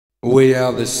We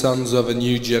are the sons of a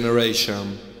new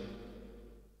generation,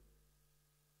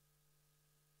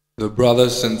 the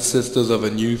brothers and sisters of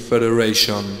a new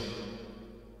federation.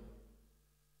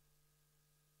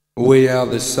 We are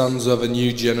the sons of a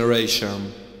new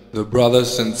generation, the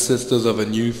brothers and sisters of a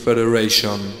new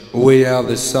federation. We are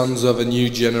the sons of a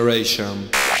new generation.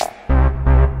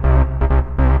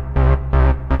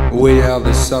 We are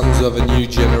the sons of a new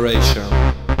generation,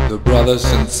 the brothers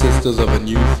and sisters of a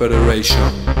new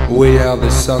federation. We are the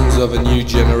sons of a new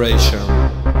generation,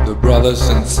 the brothers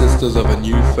and sisters of a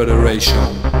new federation.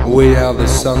 We are the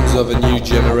sons of a new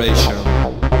generation,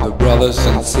 the brothers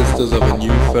and sisters of a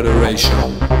new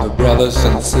federation. The brothers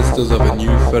and sisters of a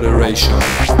new federation.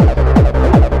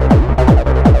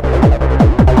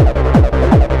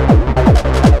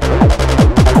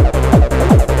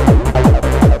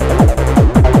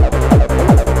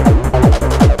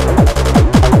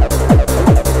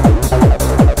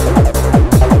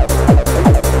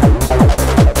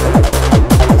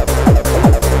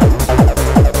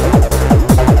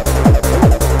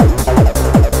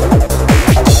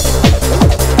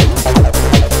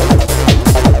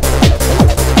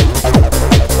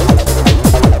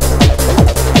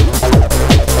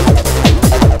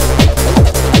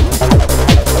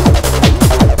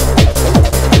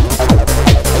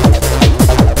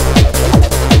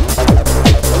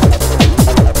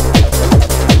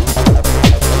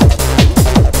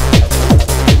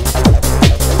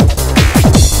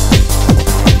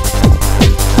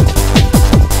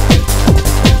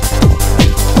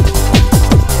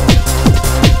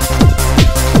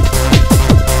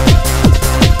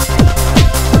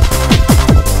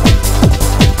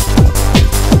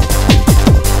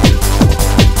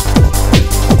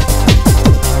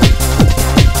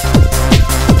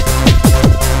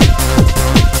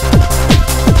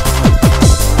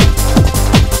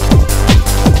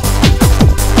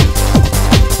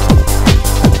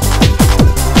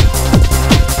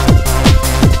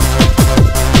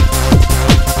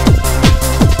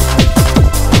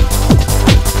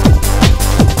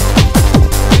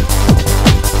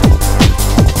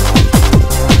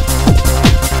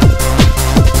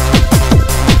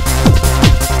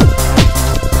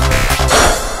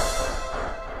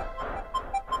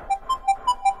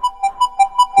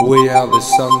 We are the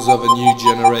sons of a new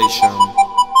generation,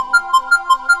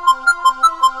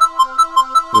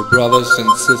 the brothers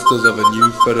and sisters of a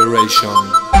new federation.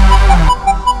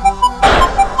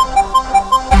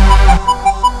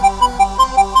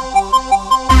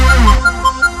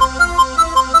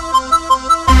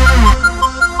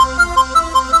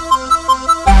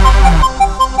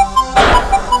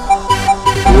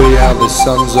 We are the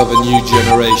sons of a new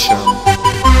generation.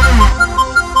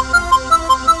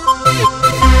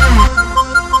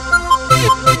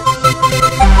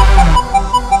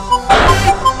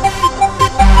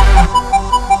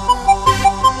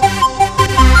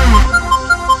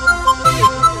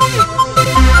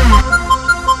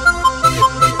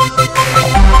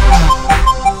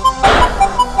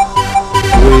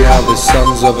 We are the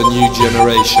sons of a new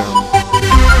generation.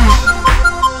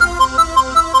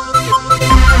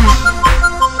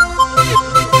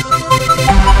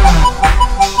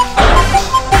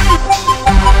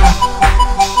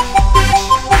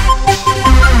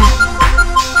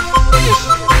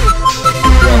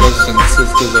 Brothers and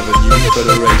sisters of a new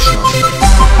federation.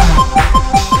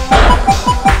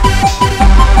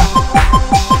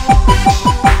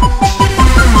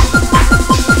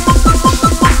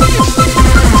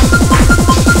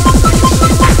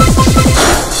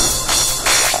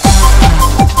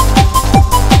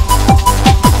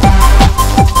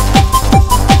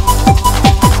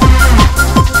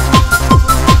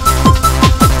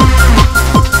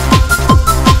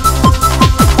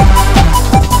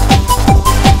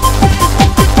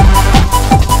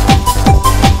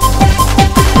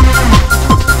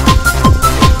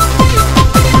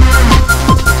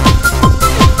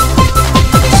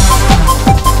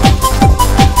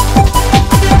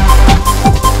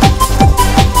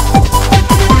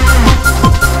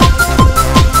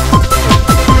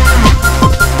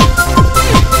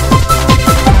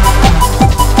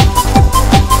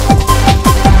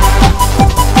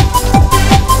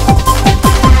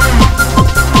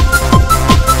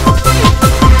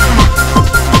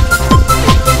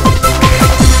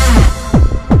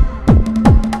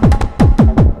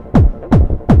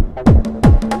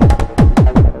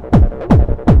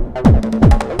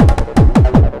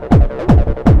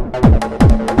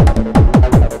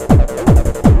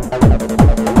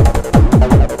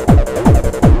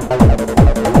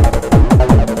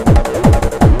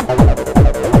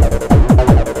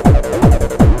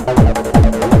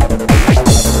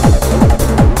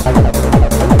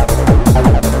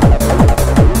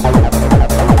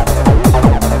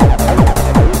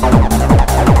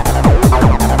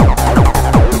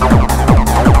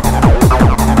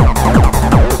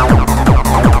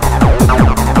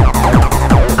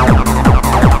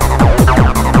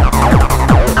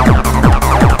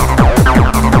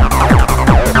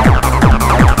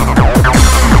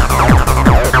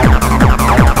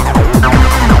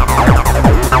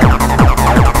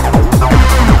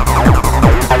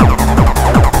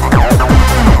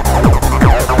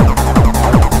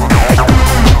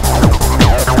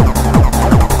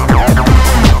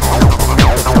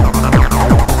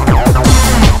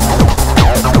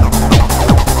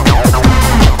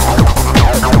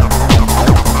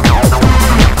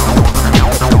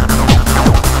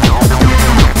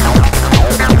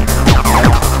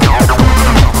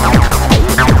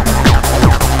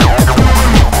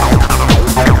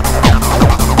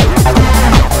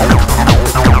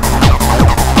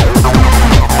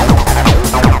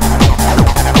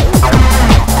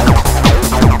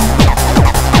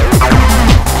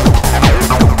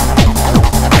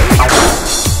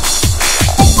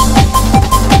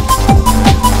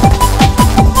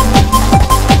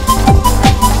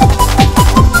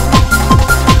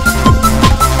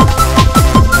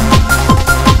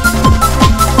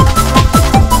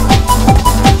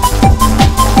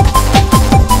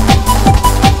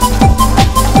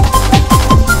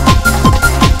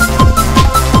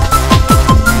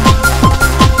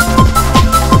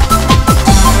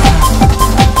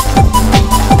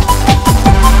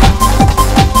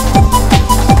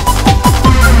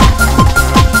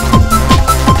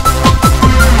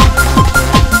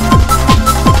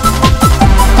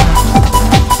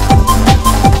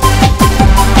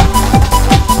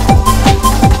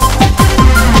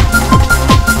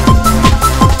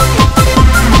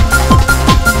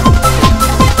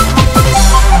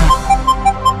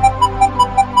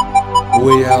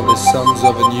 We are the sons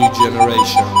of a new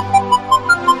generation.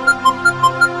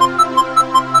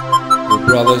 The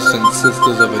brothers and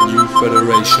sisters of a new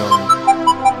federation.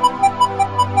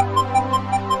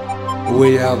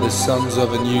 We are the sons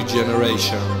of a new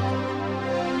generation.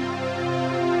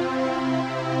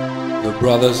 The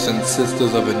brothers and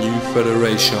sisters of a new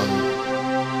federation.